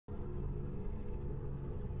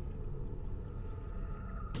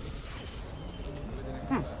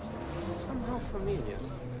familiar.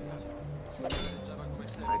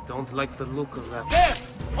 I don't like the look of that. There!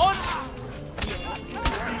 On! This is none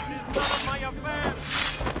of my affair!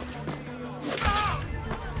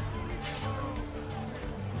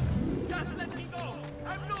 Just let me go!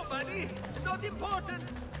 I'm nobody! Not important!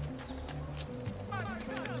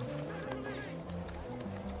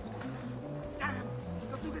 Damn!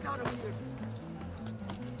 Got to get out of here!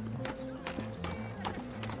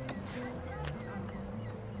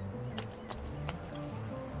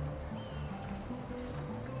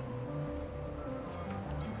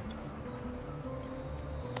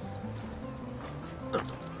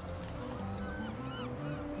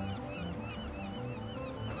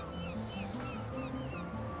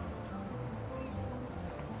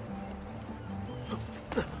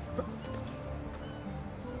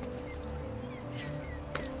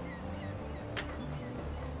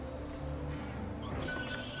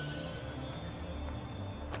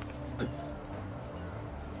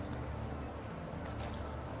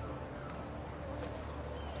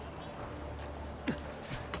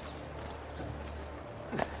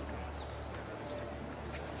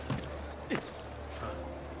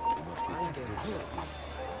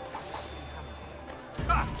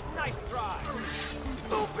 Nice try!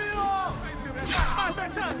 Stupido!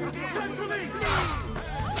 Aspetta! Come to me!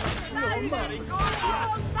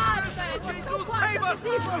 Jesus, save us!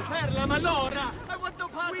 Per la malora! I want no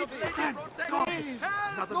part of it! Please!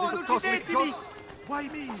 No, uccidetemi! Why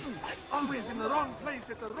me? Always in the wrong place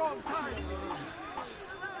at the wrong time!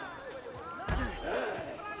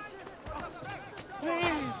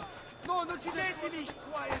 Please! No, uccidetemi!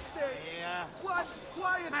 Quiet day! Yeah. One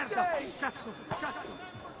quiet Merda! day! Cazzo! Cazzo!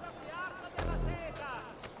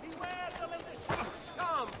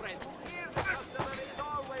 Come, friend. Here's the customer is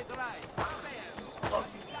always right.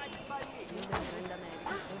 Guided by me.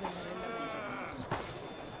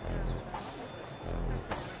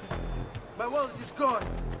 My wallet is gone!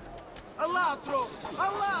 A ladro! A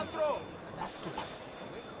ladro!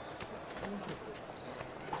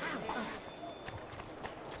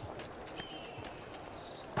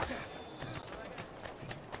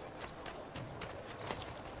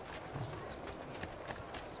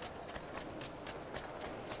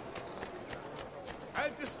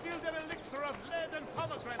 I've distilled an elixir of lead and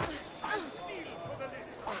pomegranate. I'll steal for the living.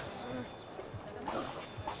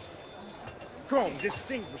 Come,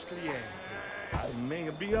 distinguished client. I may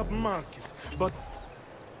be upmarket, but...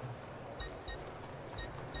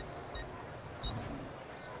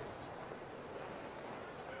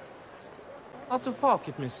 Out of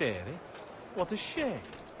pocket, Messere? What a shame.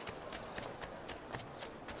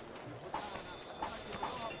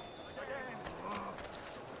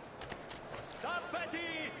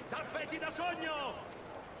 Tappeti da sogno!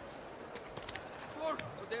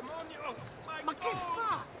 Porco demonio! Ma che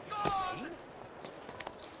fa?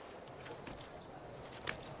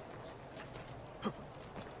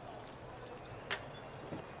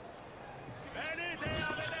 Venite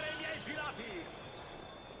a vedere i miei filati!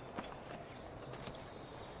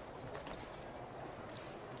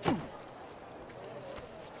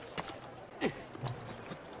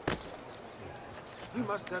 He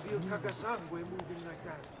must have Il Cagasangue moving like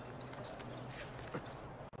that.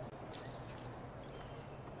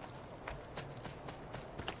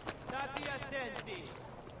 Stati attenti.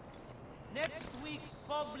 Next week's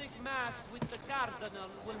public mass with the Cardinal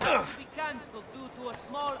will have to be cancelled due to a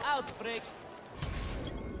small outbreak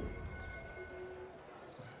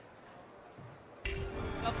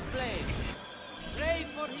of plague. Pray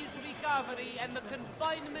for his recovery and the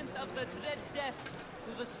confinement of the dread death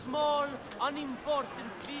to the small,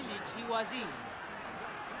 unimportant village he was in.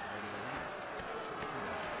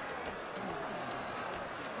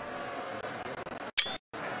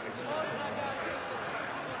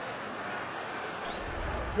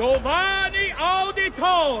 Giovanni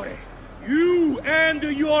Auditore! You and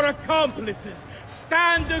your accomplices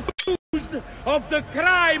stand accused of the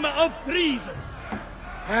crime of treason.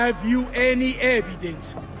 Have you any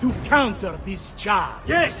evidence to counter this charge?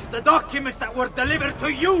 Yes, the documents that were delivered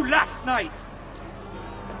to you last night!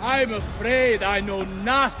 I'm afraid I know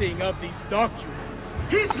nothing of these documents.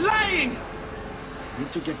 He's lying!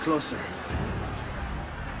 Need to get closer.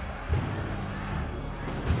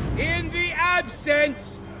 In the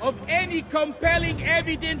absence of any compelling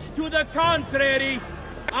evidence to the contrary,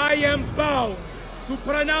 I am bound to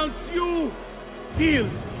pronounce you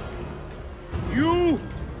guilty. You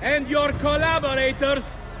and your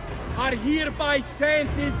collaborators are hereby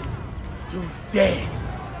sentenced to death.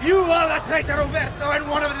 You are the traitor, Roberto, and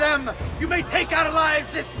one of them! You may take our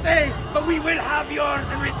lives this day, but we will have yours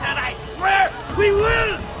in return, I swear! We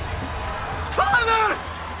will! Father!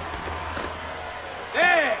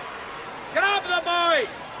 There! Grab the boy!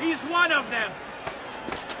 He's one of them!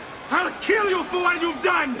 I'll kill you for what you've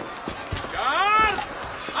done! Guards!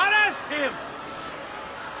 Arrest him!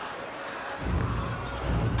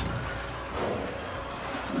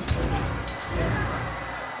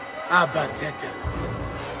 Abatetelo.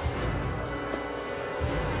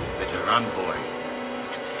 Better run, boy.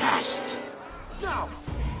 And fast. Now!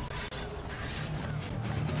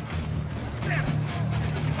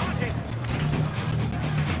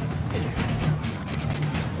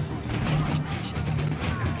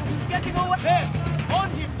 Getting over there! On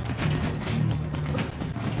him!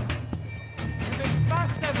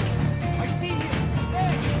 Faster! I see him!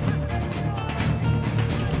 There!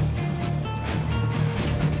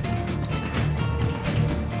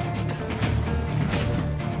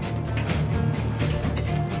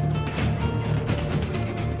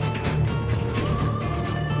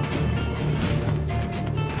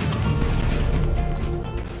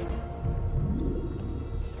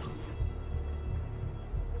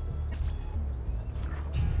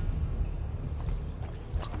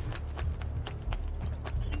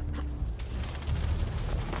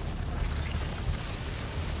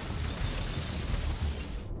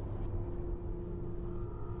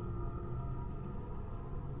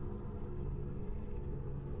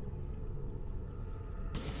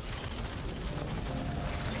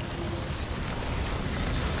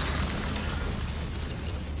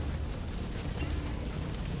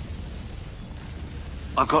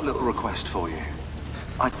 I've got a little request for you.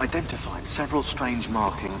 I've identified several strange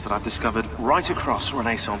markings that I've discovered right across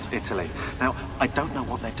Renaissance Italy. Now, I don't know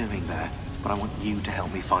what they're doing there, but I want you to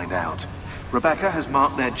help me find out. Rebecca has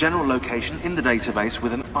marked their general location in the database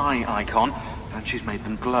with an eye icon, and she's made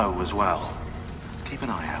them glow as well. Keep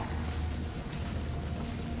an eye out.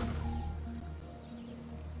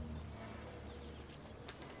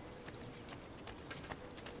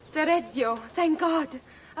 Sir Ezio, thank God.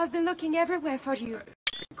 I've been looking everywhere for you.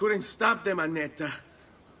 Couldn't stop them, Annetta.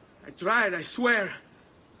 I tried, I swear.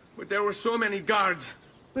 But there were so many guards.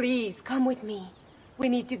 Please, come with me. We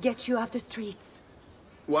need to get you off the streets.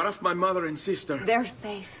 What of my mother and sister? They're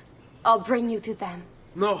safe. I'll bring you to them.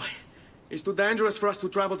 No. It's too dangerous for us to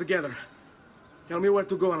travel together. Tell me where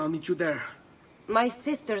to go and I'll meet you there. My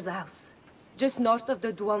sister's house. Just north of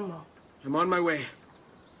the Duomo. I'm on my way.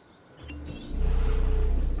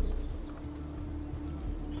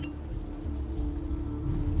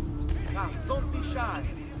 Come, don't be shy.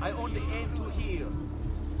 I only aim to heal.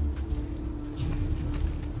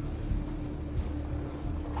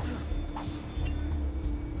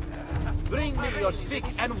 Bring me your sick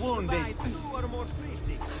and wounded.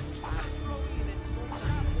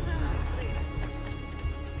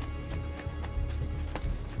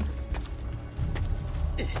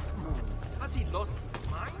 Has he lost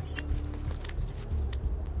his mind?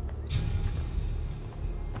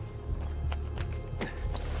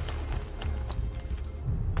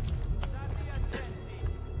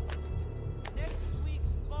 Next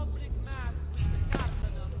week's public mass with the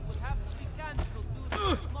Cardinal will have to be cancelled due to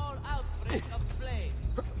a small outbreak of plague.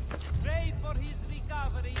 Pray for his recovery.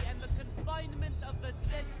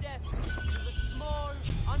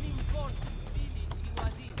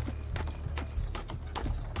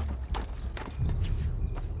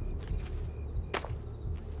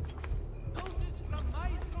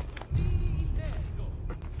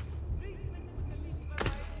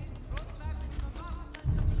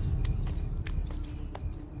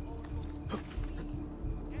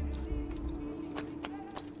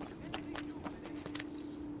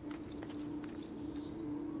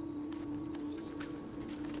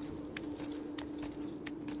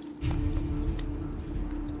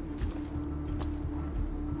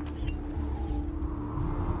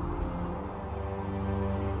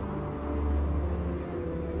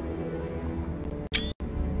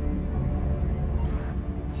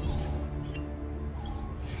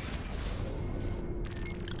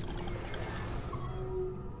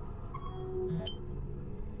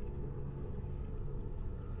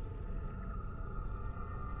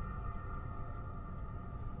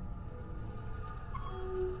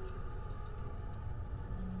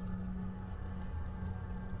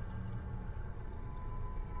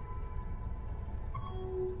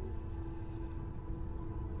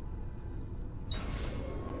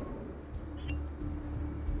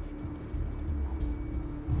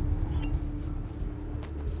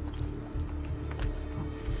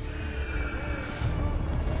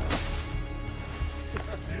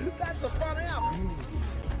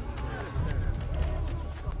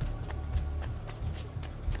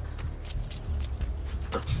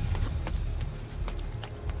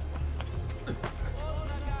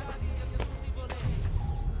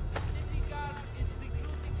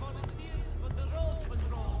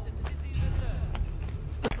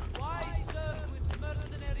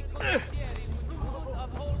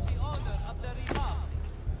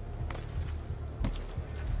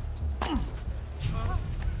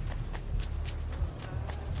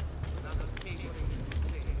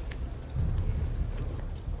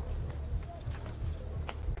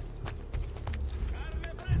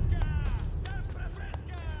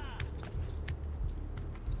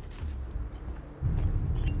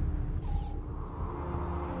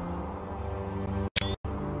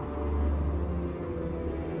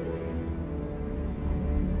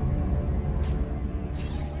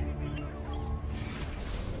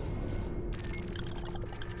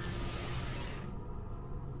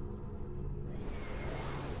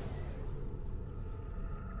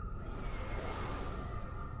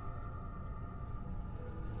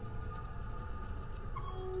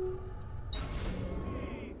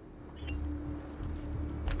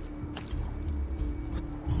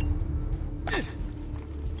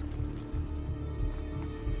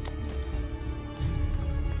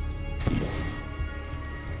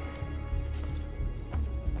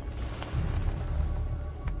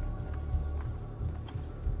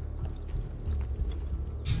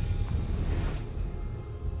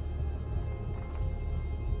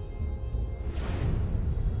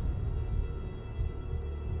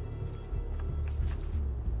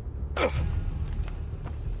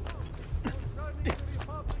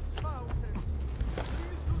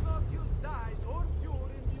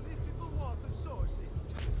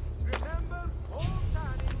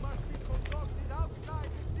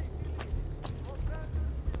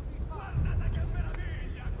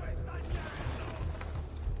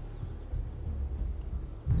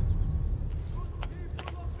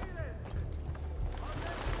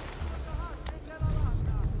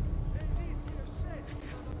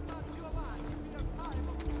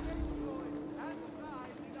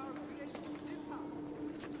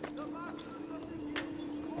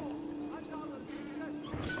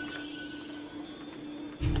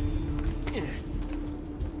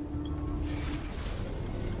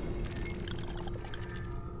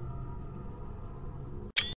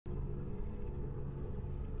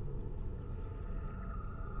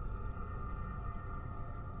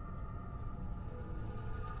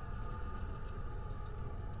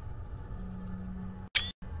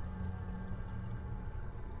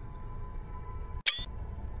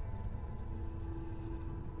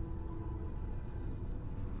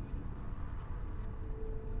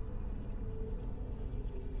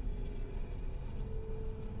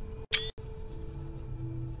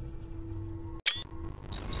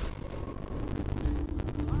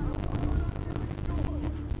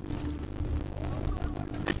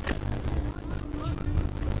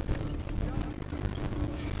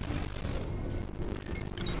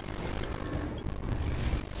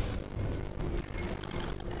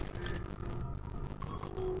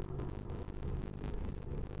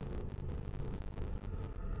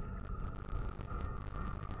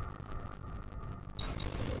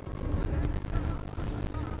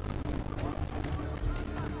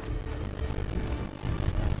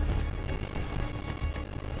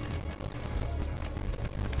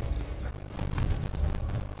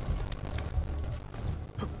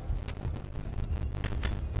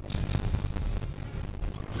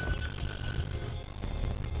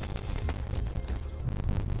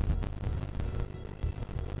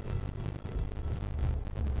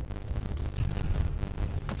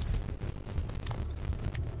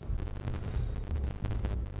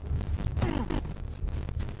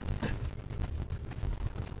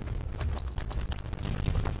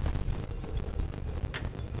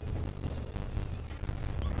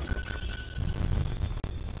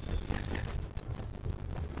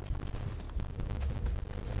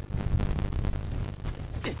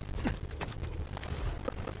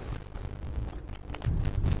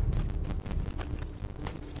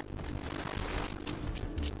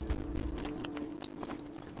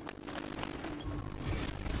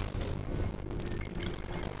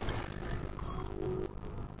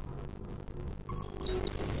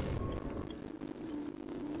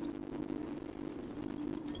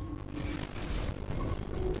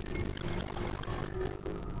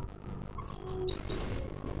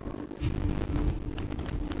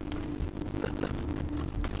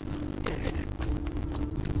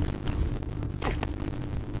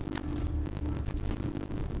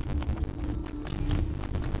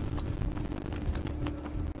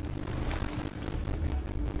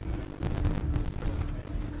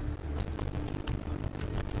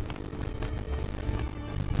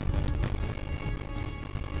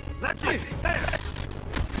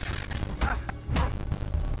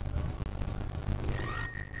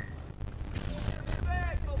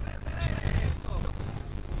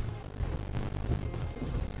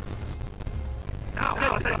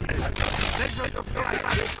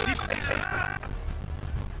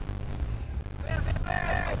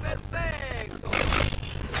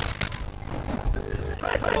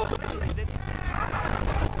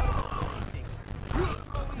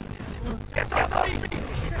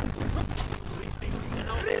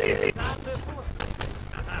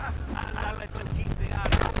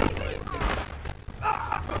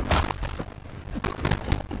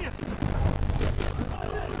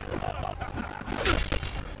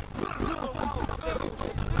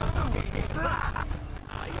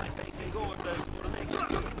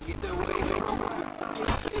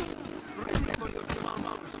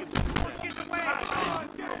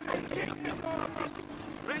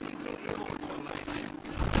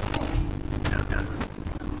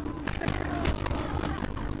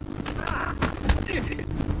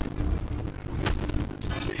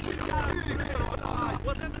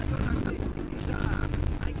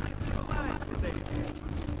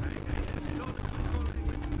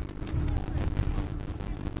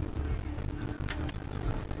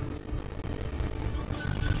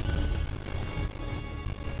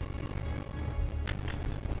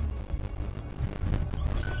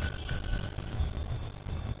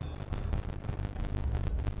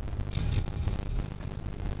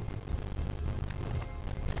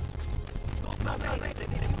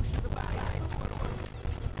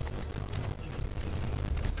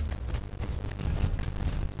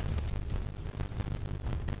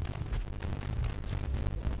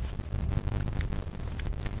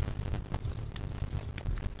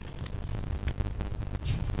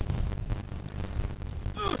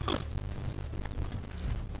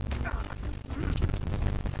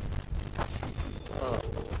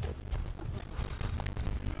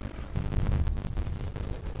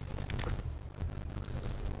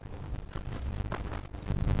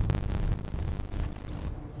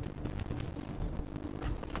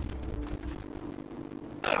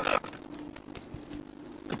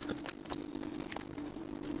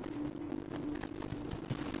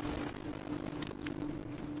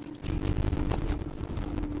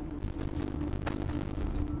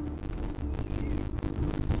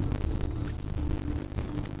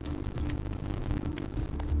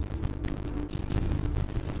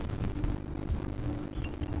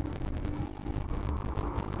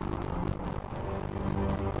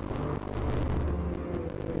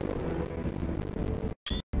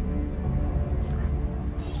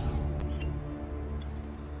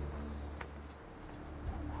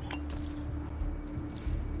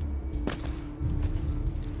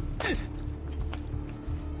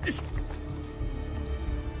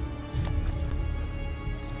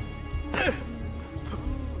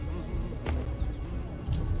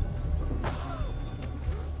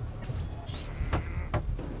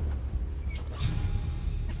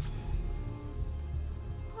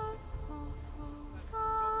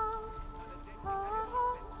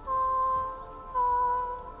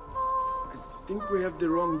 think we have the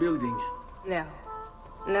wrong building. No.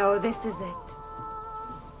 No, this is it.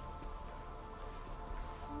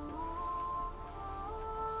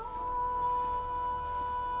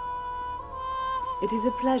 It is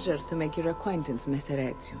a pleasure to make your acquaintance, Messer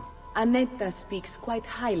Ezio. Annetta speaks quite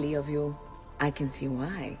highly of you. I can see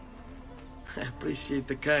why. I appreciate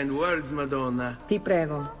the kind words, Madonna. Ti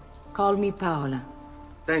prego, call me Paola.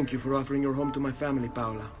 Thank you for offering your home to my family,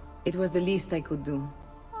 Paola. It was the least I could do.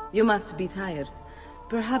 You must be tired.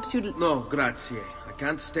 Perhaps you'd... No, grazie. I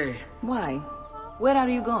can't stay. Why? Where are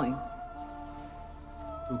you going?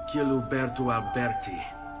 To kill Uberto Alberti.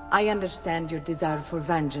 I understand your desire for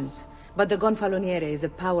vengeance, but the Gonfaloniere is a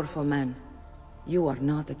powerful man. You are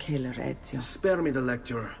not a killer, Ezio. Spare me the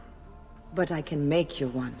lecture. But I can make you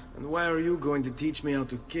one. And why are you going to teach me how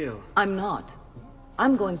to kill? I'm not.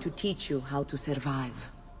 I'm going to teach you how to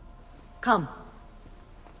survive. Come.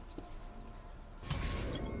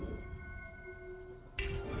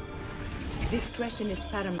 Discretion is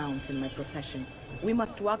paramount in my profession. We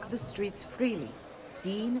must walk the streets freely,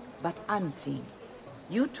 seen but unseen.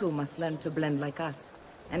 You two must learn to blend like us,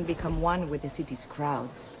 and become one with the city's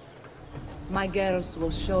crowds. My girls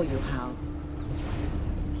will show you how.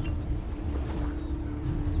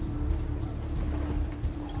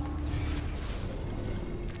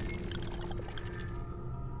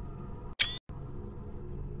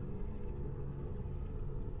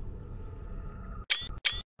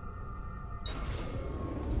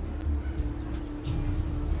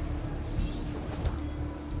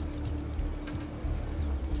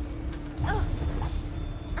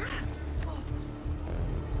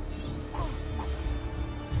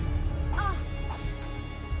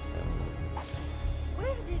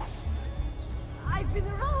 I've been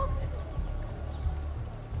around.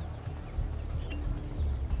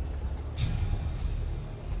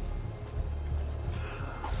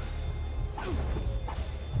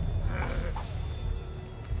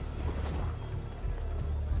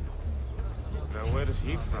 Now where is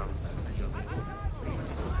he from?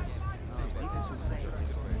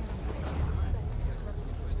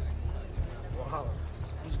 Wow,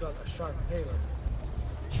 he's got a sharp tailor.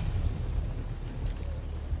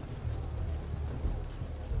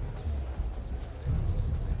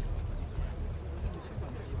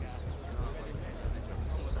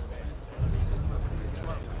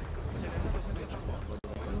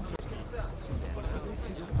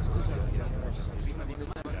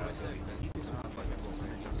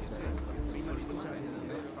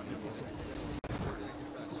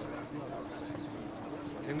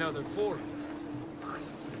 Another 4.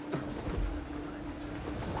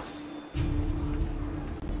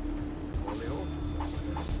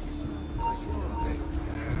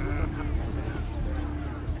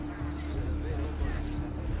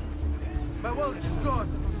 My work is gone.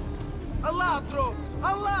 A ladro!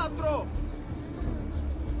 A ladro!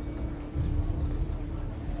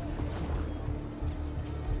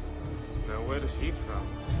 Now where is he from?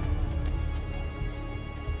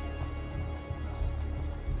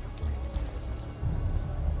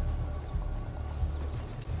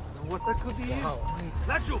 What that could be? Wow.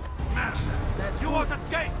 Laggiù! You won't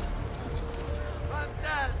escape!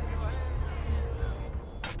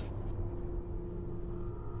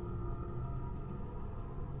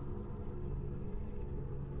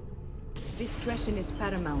 Discretion is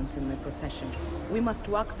paramount in my profession. We must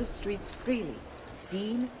walk the streets freely,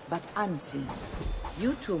 seen but unseen.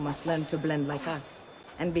 You two must learn to blend like us,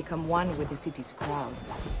 and become one with the city's crowds.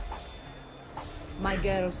 My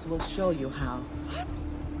girls will show you how. What?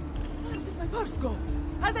 Where did my purse go?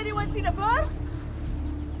 Has anyone seen a purse?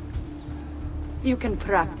 You can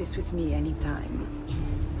practice with me anytime.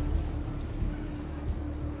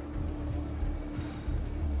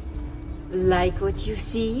 Like what you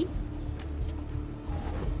see?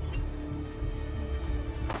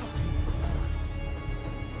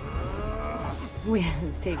 We'll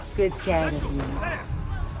take good care of you.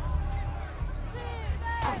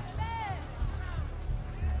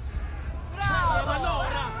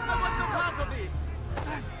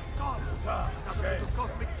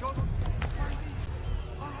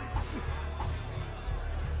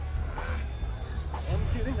 I'm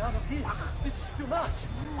getting out of here. This is too much.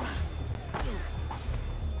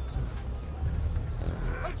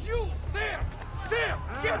 It's you! There! There!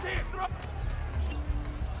 Get it!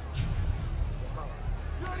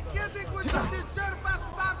 You're getting with the dessert,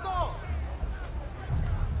 bastardo!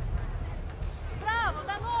 Bravo,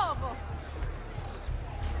 da nuovo!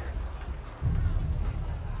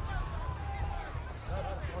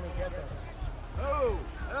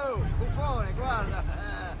 Oh, buffone, guarda!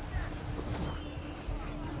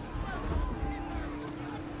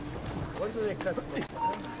 What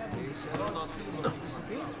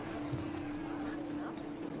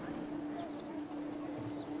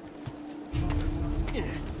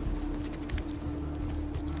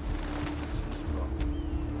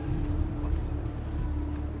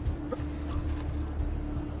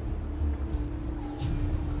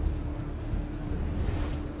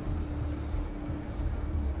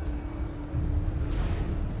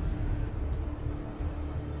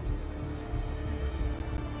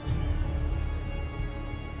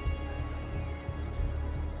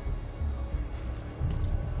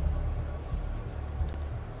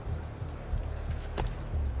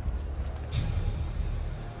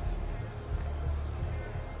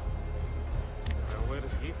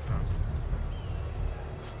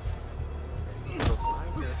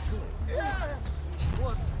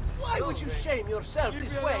Why would you shame yourself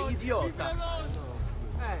this way, idiota?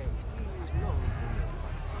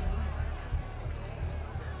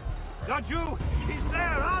 Not you! He's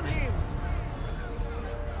there, on him!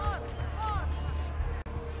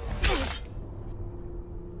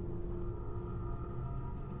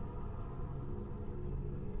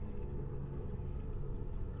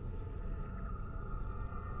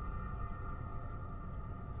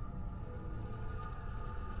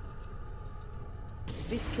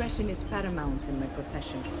 Discretion is paramount in my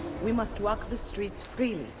profession. We must walk the streets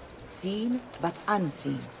freely, seen but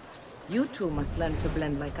unseen. You too must learn to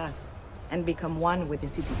blend like us, and become one with the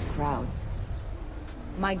city's crowds.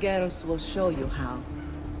 My girls will show you how.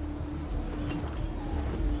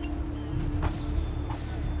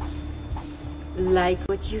 Like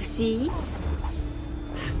what you see?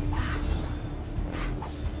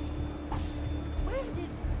 Where did...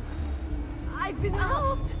 I've been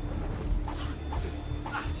out!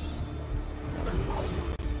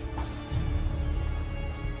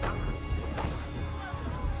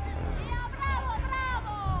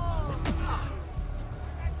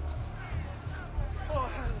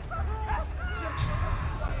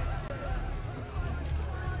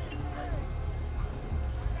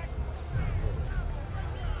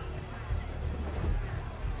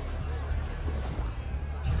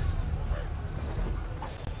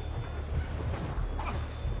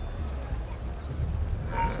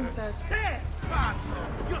 Hey,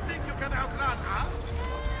 Pazzo! You think you can outrun us?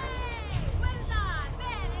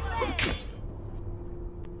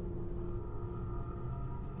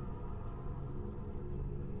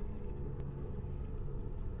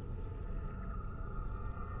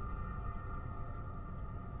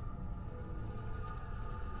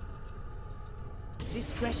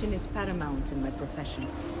 Discretion is paramount in my profession.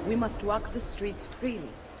 We must walk the streets freely,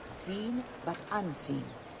 seen but unseen.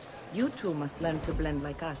 You too must learn to blend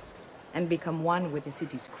like us, and become one with the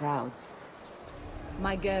city's crowds.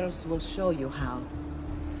 My girls will show you how.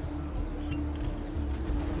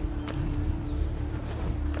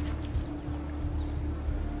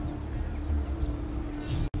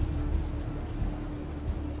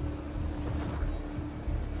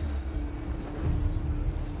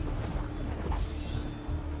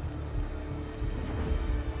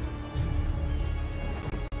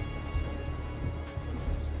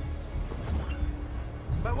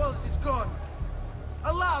 My wolf is gone.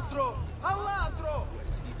 A ladro! A ladro!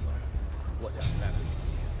 What that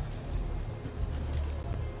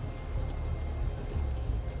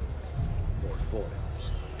more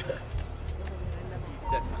foreigners.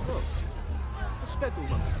 That aspetta un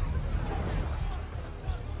momento.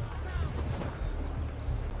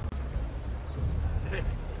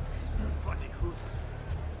 Funny hoot.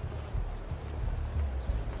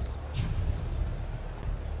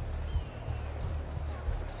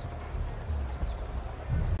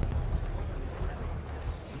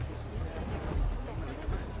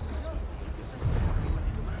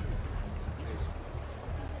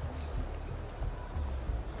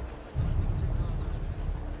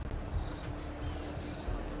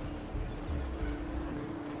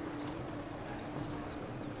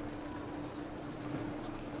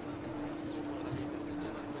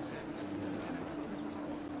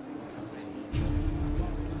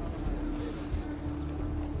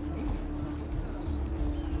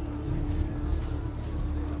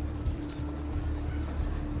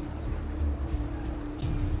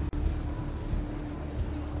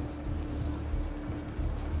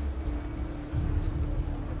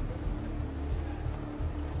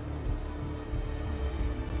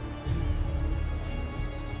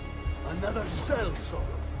 Another sellsword,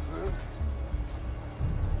 huh?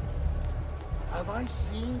 Have I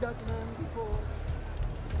seen that man before?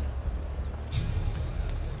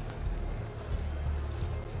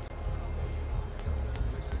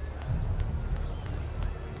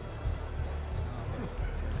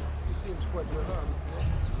 He seems quite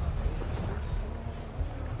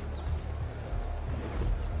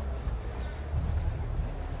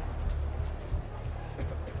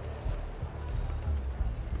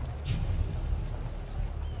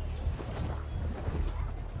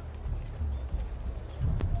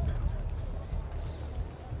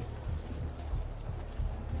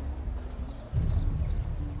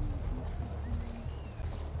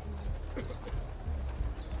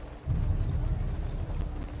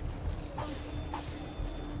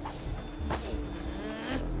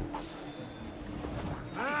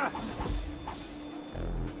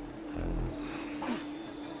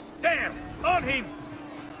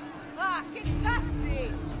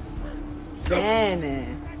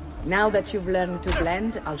Now that you've learned to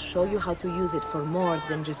blend, I'll show you how to use it for more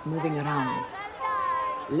than just moving around.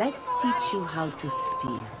 Let's teach you how to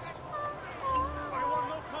steal. I want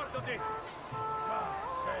no part of this.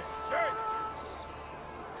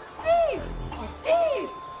 Thief! Thief!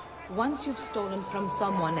 Once you've stolen from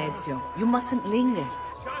someone, Ezio, you mustn't linger.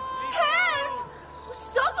 Help!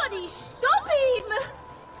 Somebody stop him!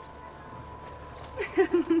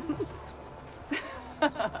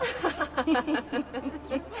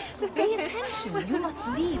 Pay attention. You must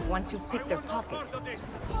leave once you've picked their pocket.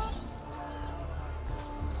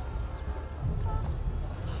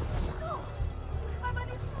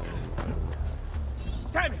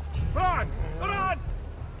 Damn it! Run! Run!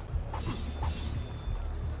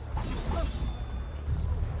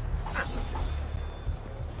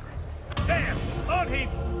 There! On him!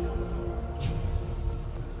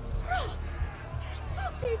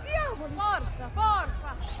 Tutti diavoli! Forza,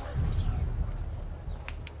 forza!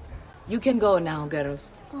 You can go now,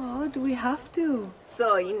 girls. Oh, do we have to?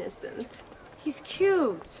 So innocent. He's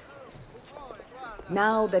cute.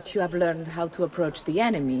 Now that you have learned how to approach the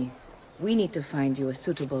enemy, we need to find you a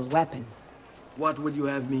suitable weapon. What would you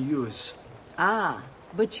have me use? Ah,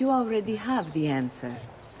 but you already have the answer.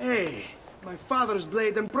 Hey, my father's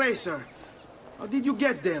blade and bracer. How did you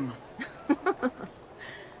get them?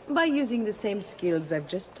 By using the same skills I've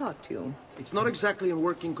just taught you. It's not exactly in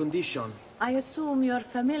working condition. I assume you're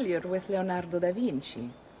familiar with Leonardo da Vinci.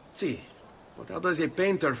 See, but how does a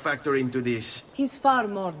painter factor into this? He's far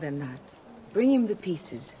more than that. Bring him the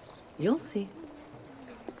pieces. You'll see.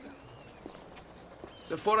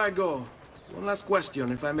 Before I go, one last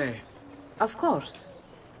question, if I may. Of course.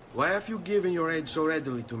 Why have you given your aid so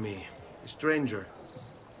readily to me, a stranger?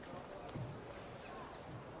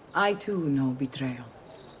 I too know betrayal.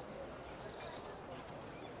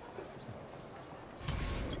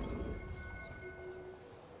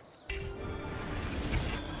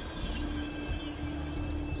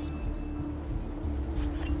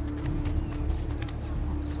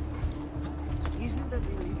 Isn't that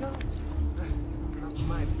illegal? Not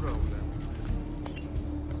my problem.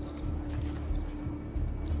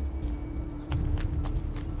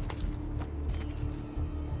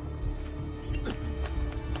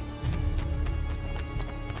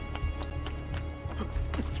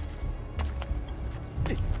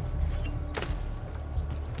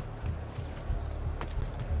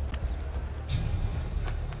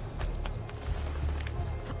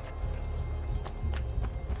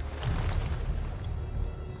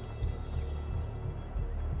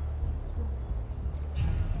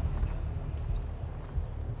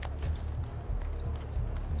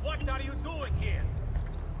 What are you doing here?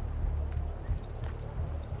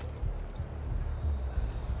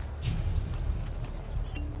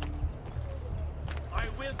 I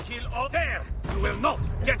will kill all there! You will not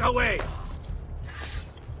get away!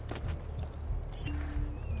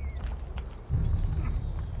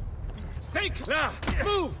 Stay clear!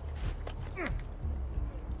 Move!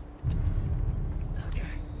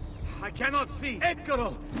 I cannot see!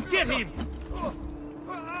 Eccolo! Get him!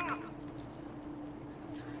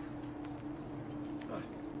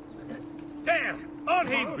 There! On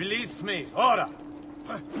him! Release me! Ora!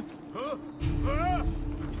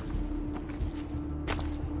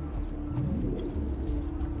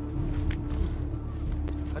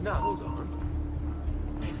 Now, hold on.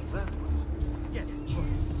 Maybe that was... Get it.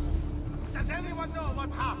 Does anyone know what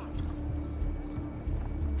happened?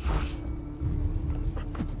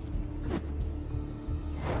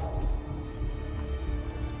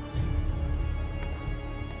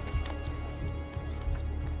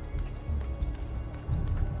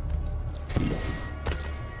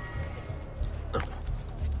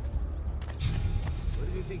 Where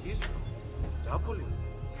do you think he's from? Napoli?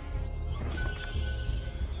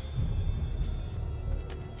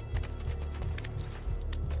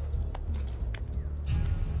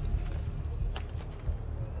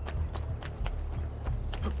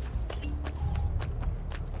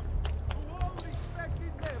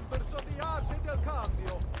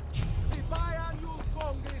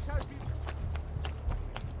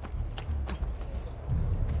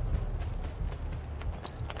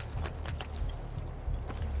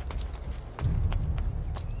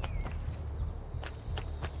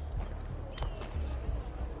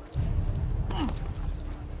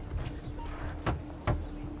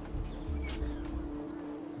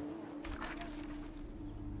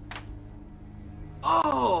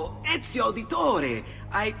 Oh, Ezio Auditore!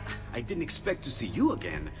 I didn't expect to see you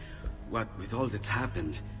again. What with all that's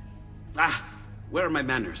happened. Ah, where are my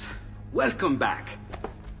manners? Welcome back.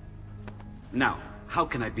 Now, how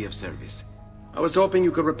can I be of service? I was hoping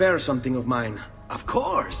you could repair something of mine. Of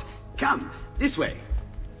course! Come, this way.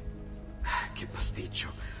 Che pasticcio.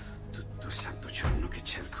 Tutto santo giorno che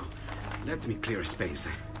cerco. Let me clear a space.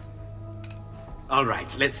 All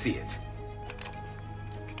right, let's see it.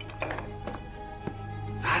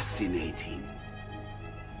 Fascinating.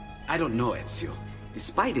 I don't know, Ezio.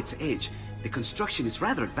 Despite its age, the construction is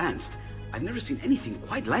rather advanced. I've never seen anything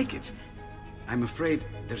quite like it. I'm afraid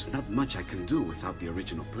there's not much I can do without the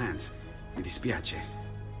original plans. Mi dispiace.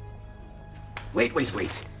 Wait.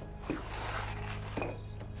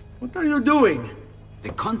 What are you doing?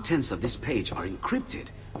 The contents of this page are encrypted,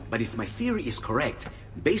 but if my theory is correct,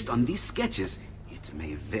 based on these sketches, it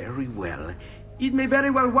may very well... It may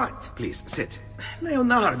very well what? Please, sit.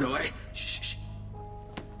 Leonardo, Shh.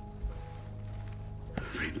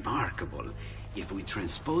 Remarkable. If we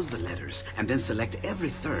transpose the letters and then select every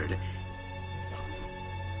third...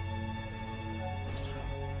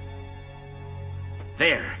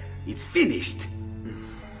 There! It's finished!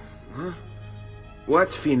 Huh?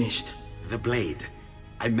 What's finished? The blade.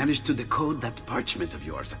 I managed to decode that parchment of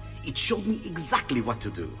yours. It showed me exactly what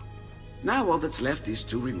to do. Now all that's left is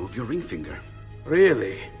to remove your ring finger.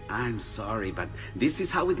 Really? I'm sorry, but this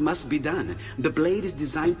is how it must be done. The blade is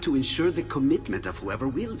designed to ensure the commitment of whoever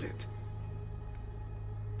wields it.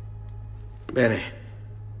 Bene.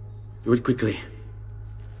 Do it quickly.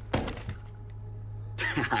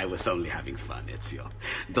 I was only having fun, Ezio.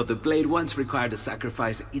 Though the blade once required a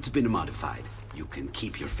sacrifice, it's been modified. You can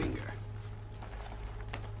keep your finger.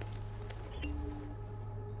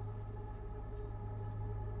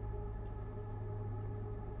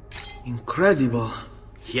 Incredible.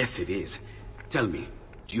 Yes, it is. Tell me,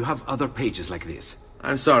 do you have other pages like this?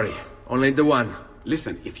 I'm sorry, only the one.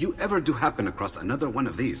 Listen, if you ever do happen across another one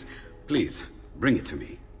of these, please, bring it to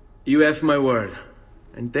me. You have my word.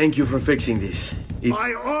 And thank you for fixing this.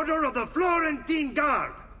 By order of the Florentine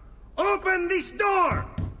Guard! Open this door!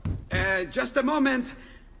 Just a moment.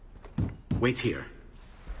 Wait here.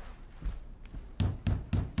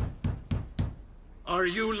 Are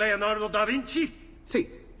you Leonardo da Vinci? See,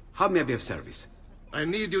 how may I be of service? I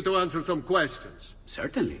need you to answer some questions.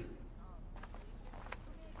 Certainly.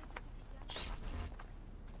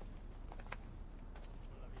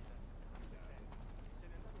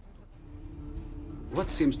 What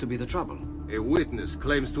seems to be the trouble? A witness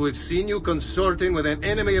claims to have seen you consorting with an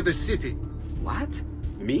enemy of the city. What?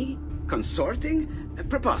 Me? Consorting?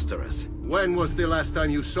 Preposterous. When was the last time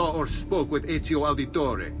you saw or spoke with Ezio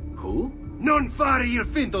Auditore? Who? Non fare il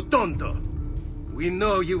finto tonto! We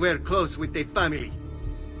know you were close with the family.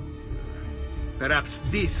 Perhaps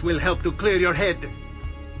this will help to clear your head.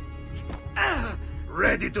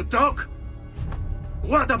 Ready to talk?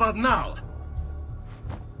 What about now?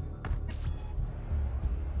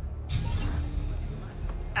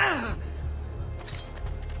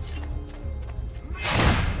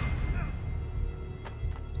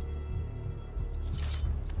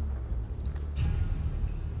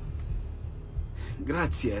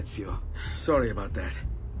 Grazie, Ezio. Sorry about that.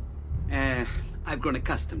 I've grown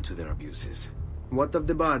accustomed to their abuses. What of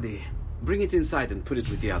the body? Bring it inside and put it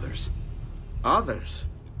with the others. Others?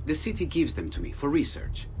 The city gives them to me for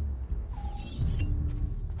research.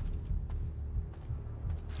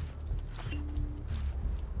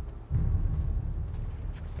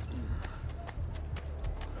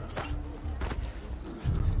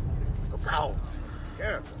 Look out!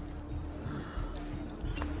 Careful.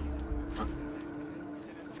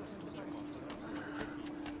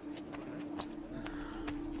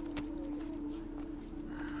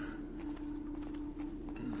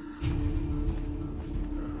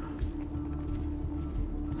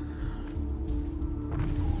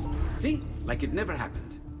 See? Like it never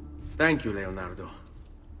happened. Thank you, Leonardo.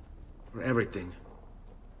 For everything.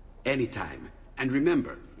 Anytime. And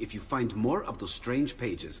remember, if you find more of those strange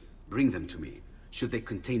pages, bring them to me. Should they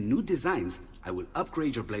contain new designs, I will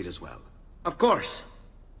upgrade your blade as well. Of course.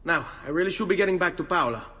 Now, I really should be getting back to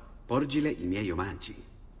Paola. Porgile I miei omaggi.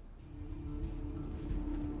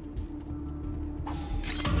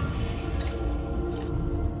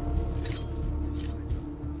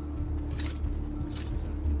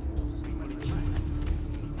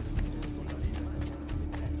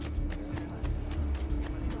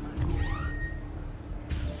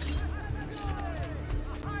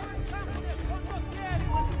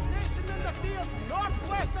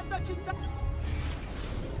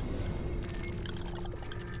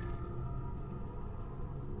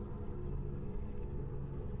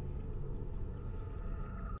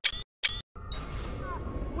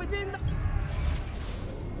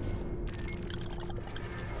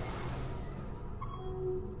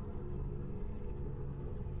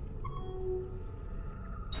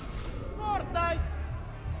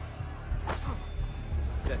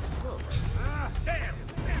 There!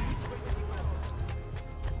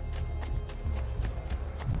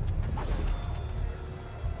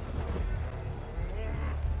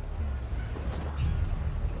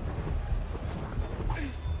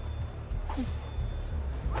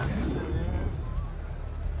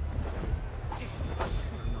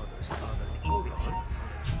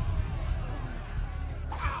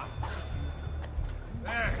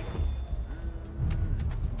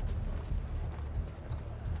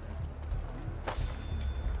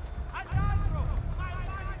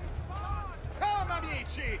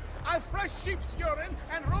 I've fresh sheep's urine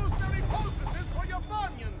and rosemary poultices for your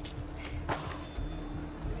bunions.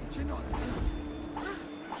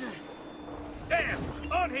 There!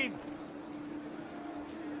 On him!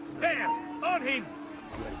 There! On him!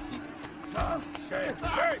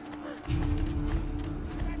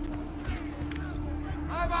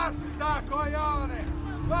 Ma basta, coglione!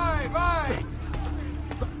 Vai, vai!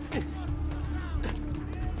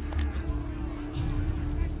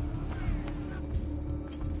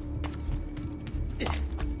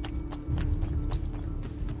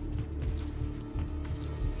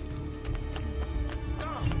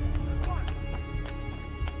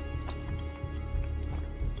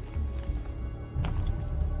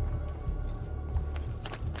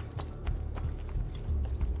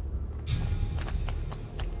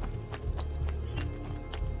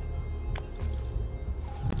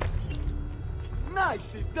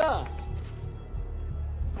 Nicely done!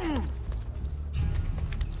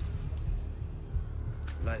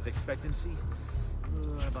 Life expectancy?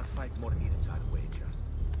 About 5 more minutes, I'd wager.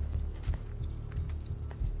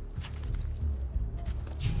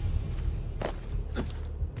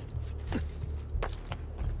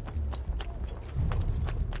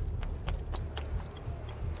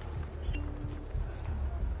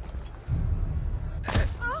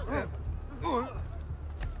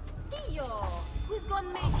 Who's gonna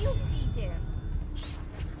make you Caesar?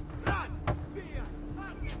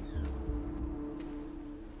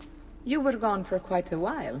 You were gone for quite a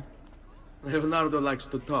while. Leonardo likes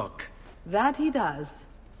to talk. That he does.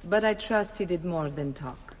 But I trust he did more than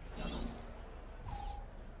talk.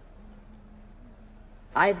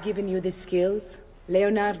 I've given you the skills.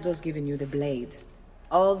 Leonardo's given you the blade.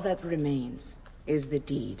 All that remains is the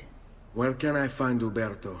deed. Where can I find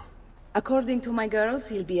Uberto? According to my girls,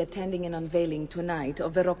 he'll be attending an unveiling tonight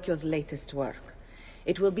of Verrocchio's latest work.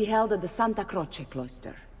 It will be held at the Santa Croce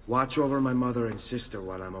cloister. Watch over my mother and sister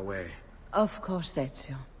while I'm away. Of course,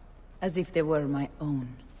 Ezio. As if they were my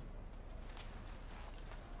own.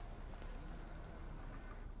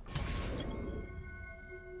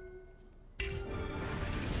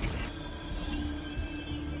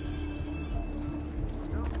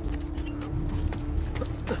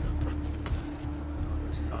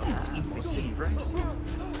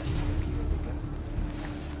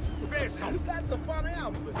 That's a fun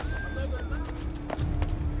outfit.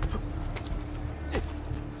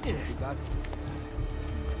 You got it.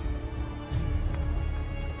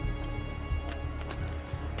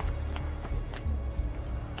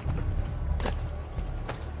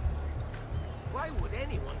 Why would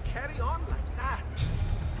anyone carry on like that?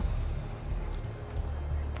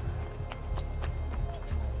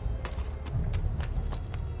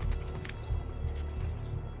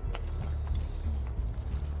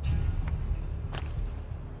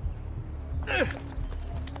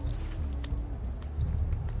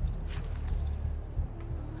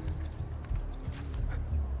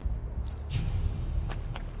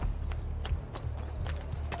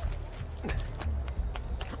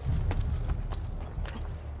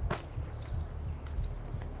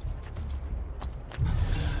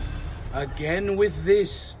 Again with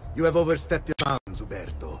this? You have overstepped your bounds,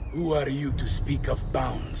 Uberto. Who are you to speak of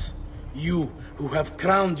bounds? You, who have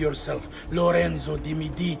crowned yourself Lorenzo di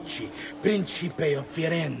Medici, Principe of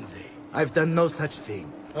Firenze. I've done no such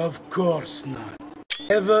thing. Of course not.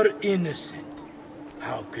 Ever innocent.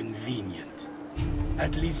 How convenient.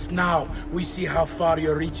 At least now, we see how far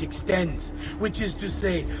your reach extends, which is to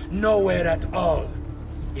say, nowhere at all.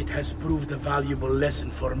 It has proved a valuable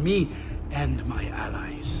lesson for me and my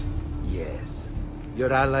allies. Yes.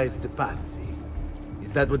 Your allies, the Pazzi.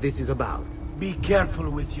 Is that what this is about? Be careful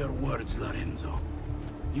with your words, Lorenzo.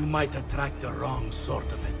 You might attract the wrong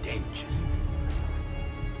sort of attention.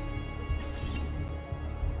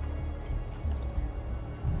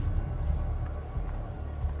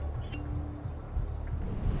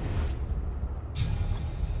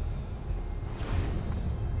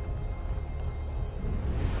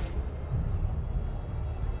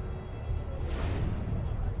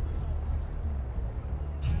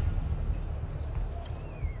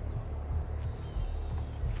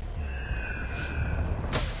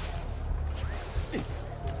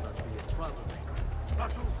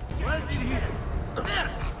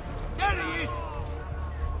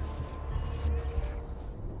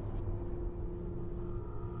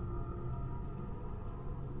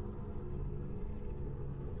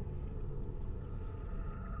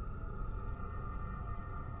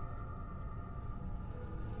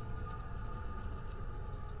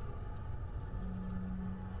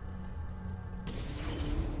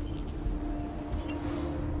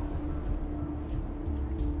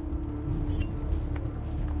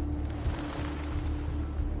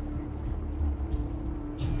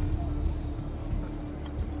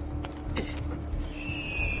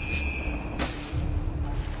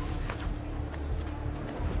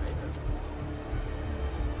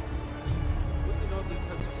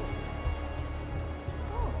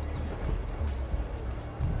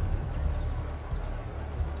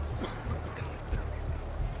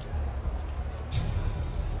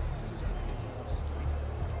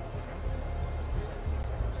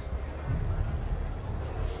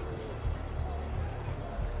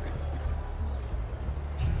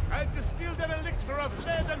 I've distilled an elixir of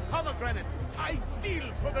lead and pomegranate, ideal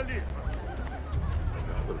for the liver.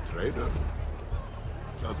 Another trader?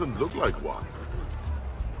 Doesn't look like one.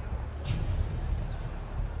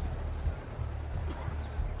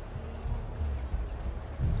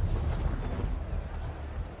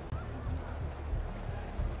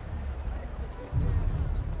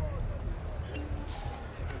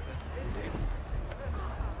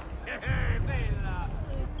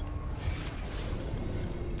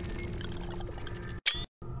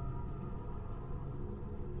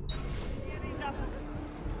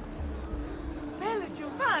 Bella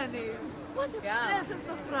Giovanni! What a pleasant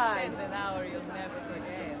surprise! An hour you'll never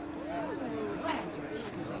forget.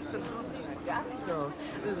 Ragazzo!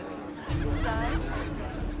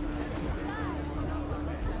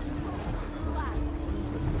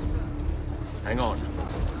 Hang on.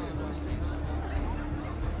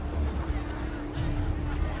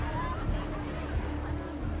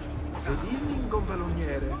 Good evening,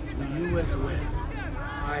 Gonfaloniere. To you as well.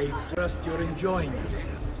 I trust you're enjoying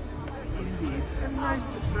yourselves. Indeed, a nice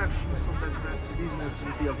distraction from that nasty business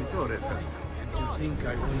with the Auditore. And to think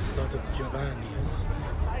I once thought of Giovanni as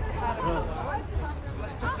brother.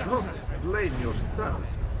 Don't blame yourself.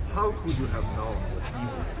 How could you have known what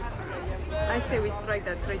evils he had? I say we strike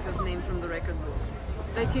that traitor's name from the record books.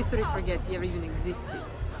 Let history forget he ever even existed.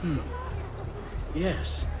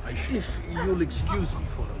 Yes, I should. If you'll excuse me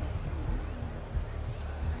for a moment.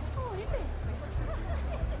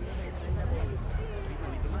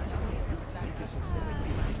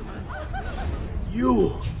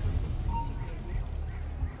 You!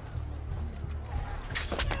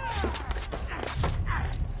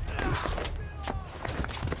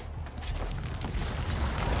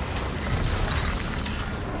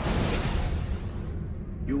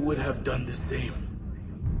 You would have done the same.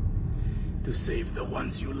 To save the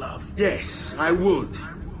ones you love. Yes, I would.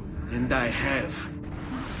 And I have.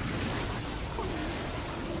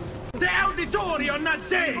 The Auditore are not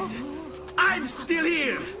dead! I'm still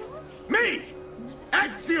here! Me!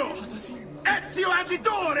 Ezio! Ezio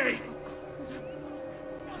Auditore!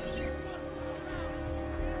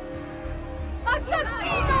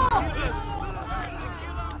 Assassino!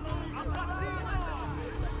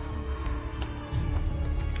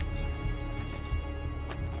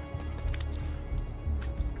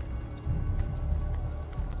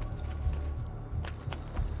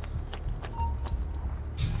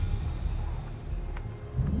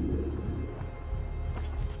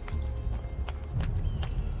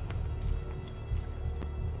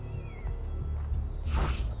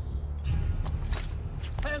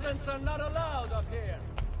 Peasants are not allowed up here.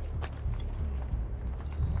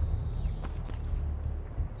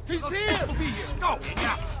 He's here! Go!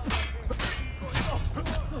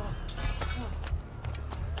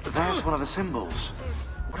 There's one of the symbols.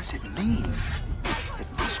 What does it mean? It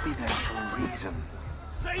must be there for a reason.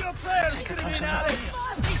 Say your prayers, Take a closer criminale!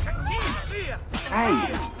 Hey!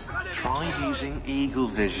 Try using eagle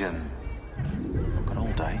vision. Not got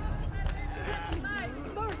all day.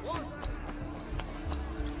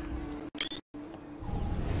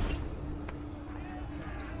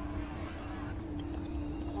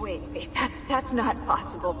 Wait, that's not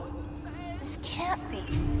possible. This can't be.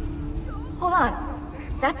 Hold on.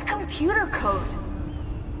 That's computer code.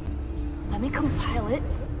 Let me compile it.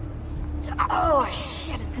 Oh,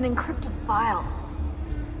 shit, it's an encrypted file.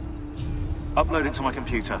 Upload it to my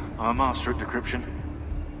computer. I'm a master at decryption.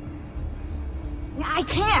 I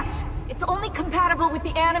can't. It's only compatible with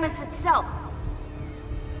the Animus itself.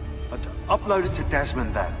 But upload it to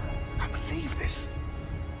Desmond then. I can't believe this.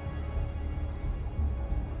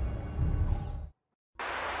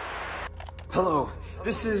 Hello,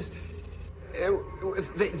 this is...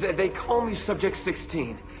 They call me Subject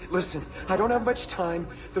 16. Listen, I don't have much time.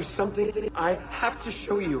 There's something I have to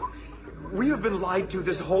show you. We have been lied to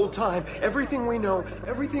this whole time. Everything we know,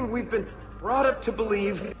 everything we've been brought up to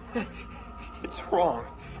believe, it's wrong.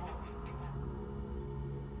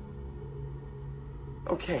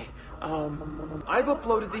 Okay, I've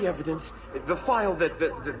uploaded the evidence, the file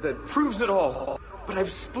that proves it all. But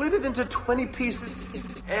I've split it into 20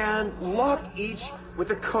 pieces and locked each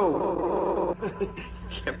with a code.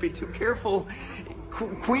 Can't be too careful.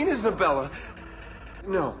 Queen Isabella.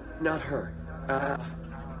 No, not her.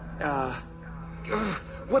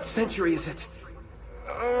 What century is it?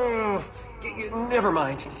 Never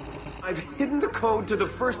mind. I've hidden the code to the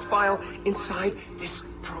first file inside this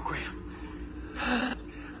program.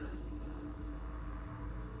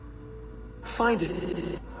 Find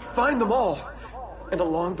it. Find them all. And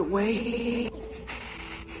along the way,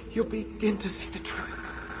 you'll begin to see the truth.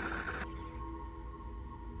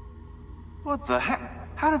 What the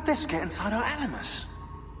heck? How did this get inside our Animus?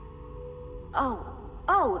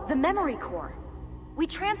 Oh, the memory core. We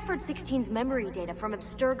transferred 16's memory data from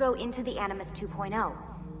Abstergo into the Animus 2.0.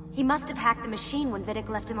 He must have hacked the machine when Vidic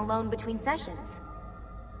left him alone between sessions.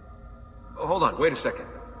 Hold on, wait a second.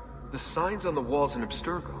 The signs on the walls in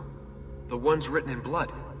Abstergo, the ones written in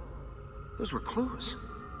blood, those were clues.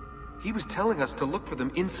 He was telling us to look for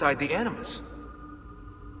them inside the Animus.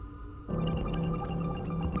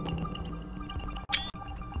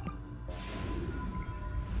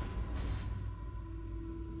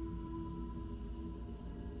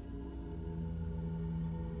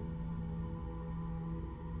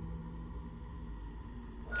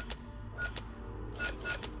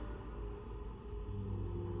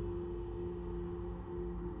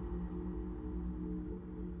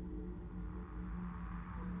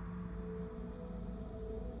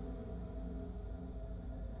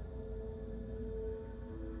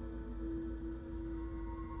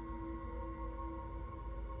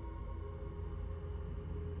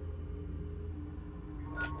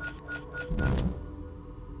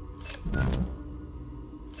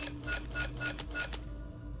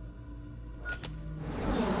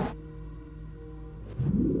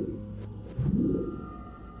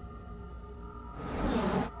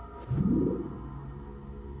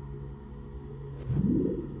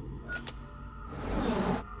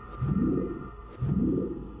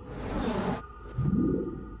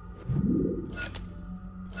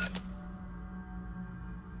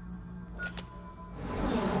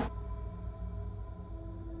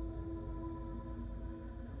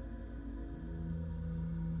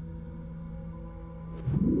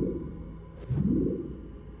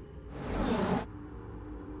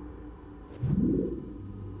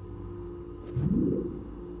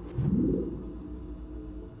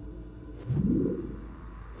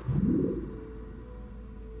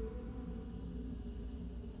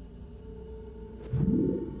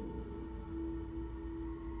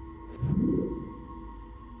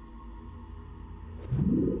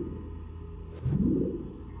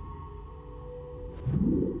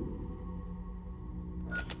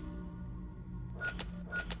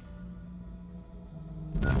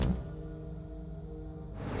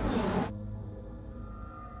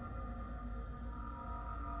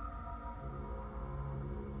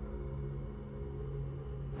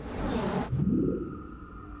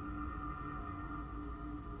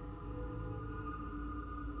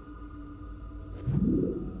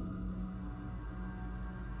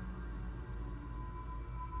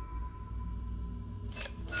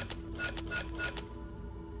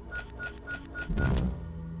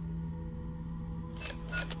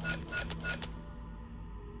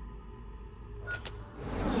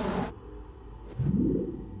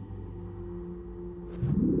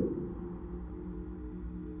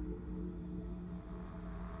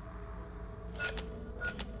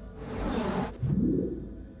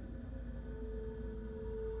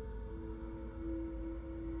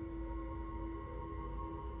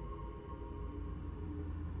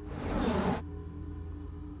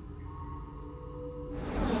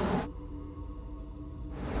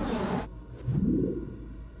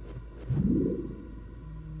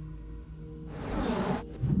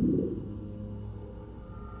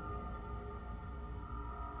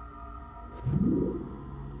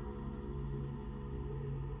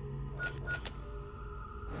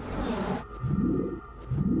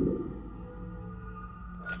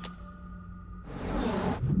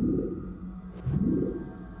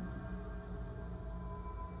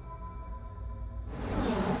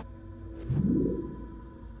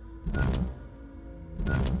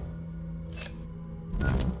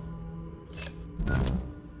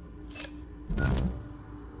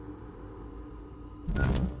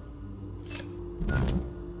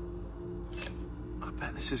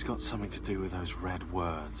 This has got something to do with those red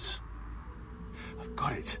words. I've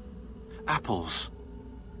got it. Apples.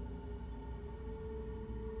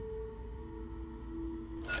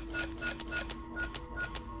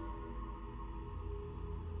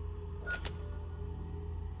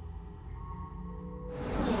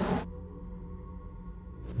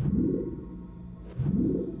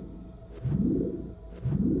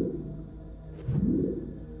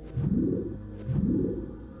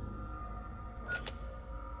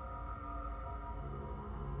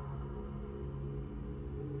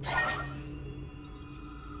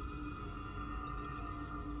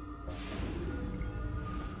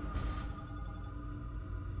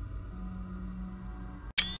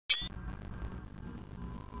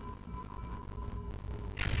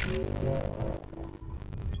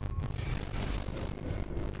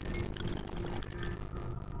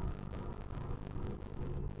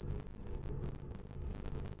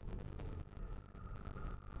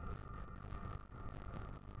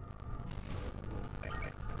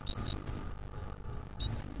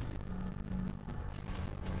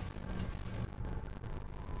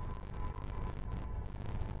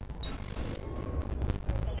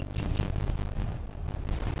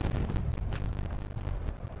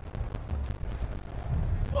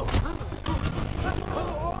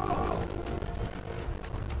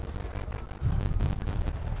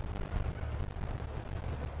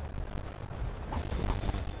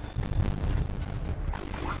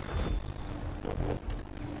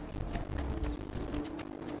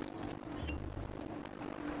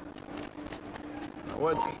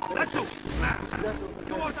 What? Let's go!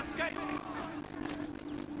 Towards the gate!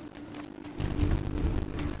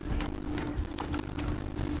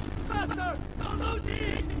 Faster! Don't lose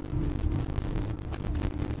it!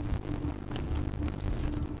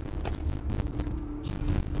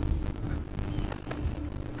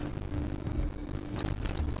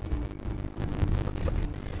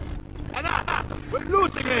 We're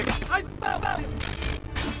losing it! I found it!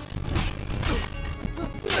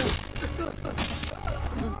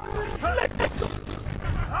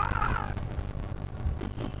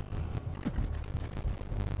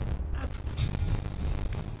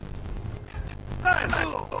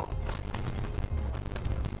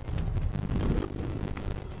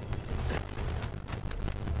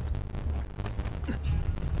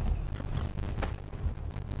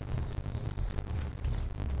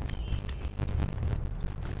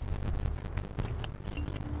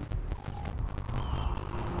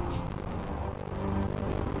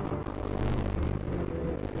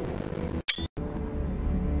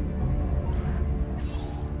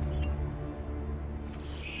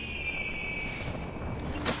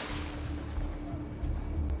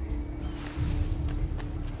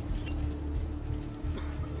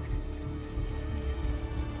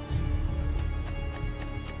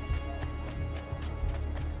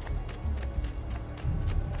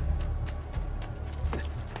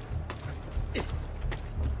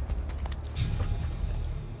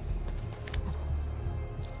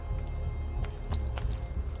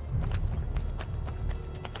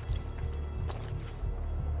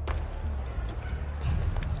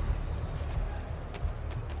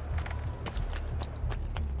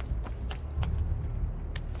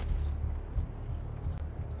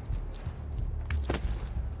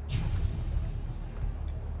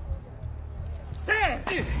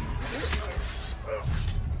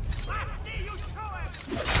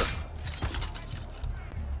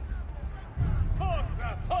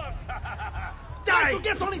 To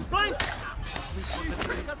get on his flanks!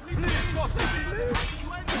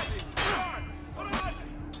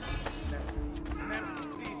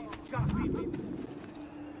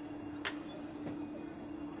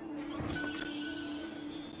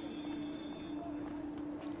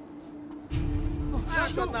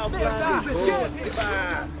 Now,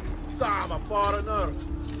 damn, foreigners!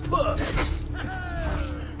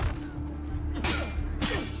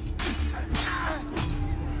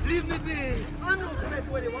 Leave me be! I'm not threat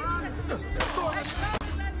to anyone!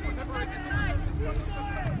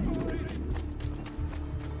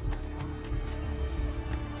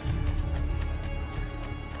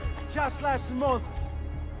 Just last month.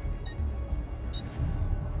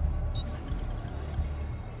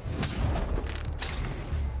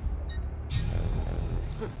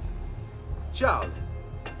 Ciao.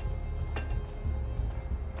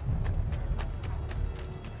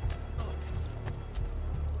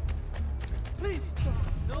 Please stop.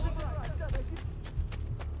 No.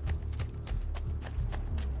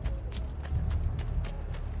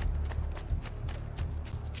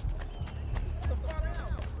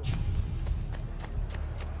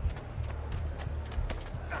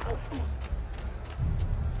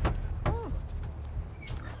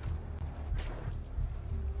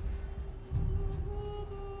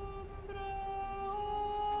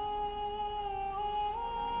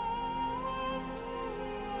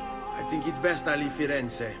 I think it's best I leave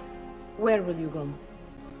Firenze. Where will you go?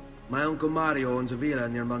 My uncle Mario owns a villa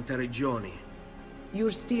near Monteriggioni.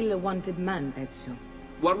 You're still a wanted man, Ezio.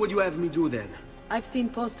 What would you have me do then? I've seen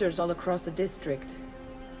posters all across the district.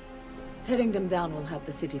 Tearing them down will help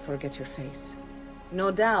the city forget your face.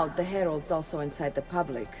 No doubt the heralds also incite the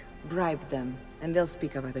public. Bribe them, and they'll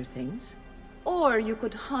speak of other things. Or you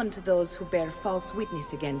could hunt those who bear false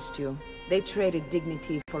witness against you. They traded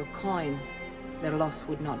dignity for coin. Their loss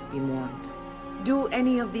would not be mourned. Do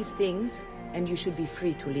any of these things, and you should be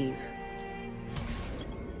free to leave.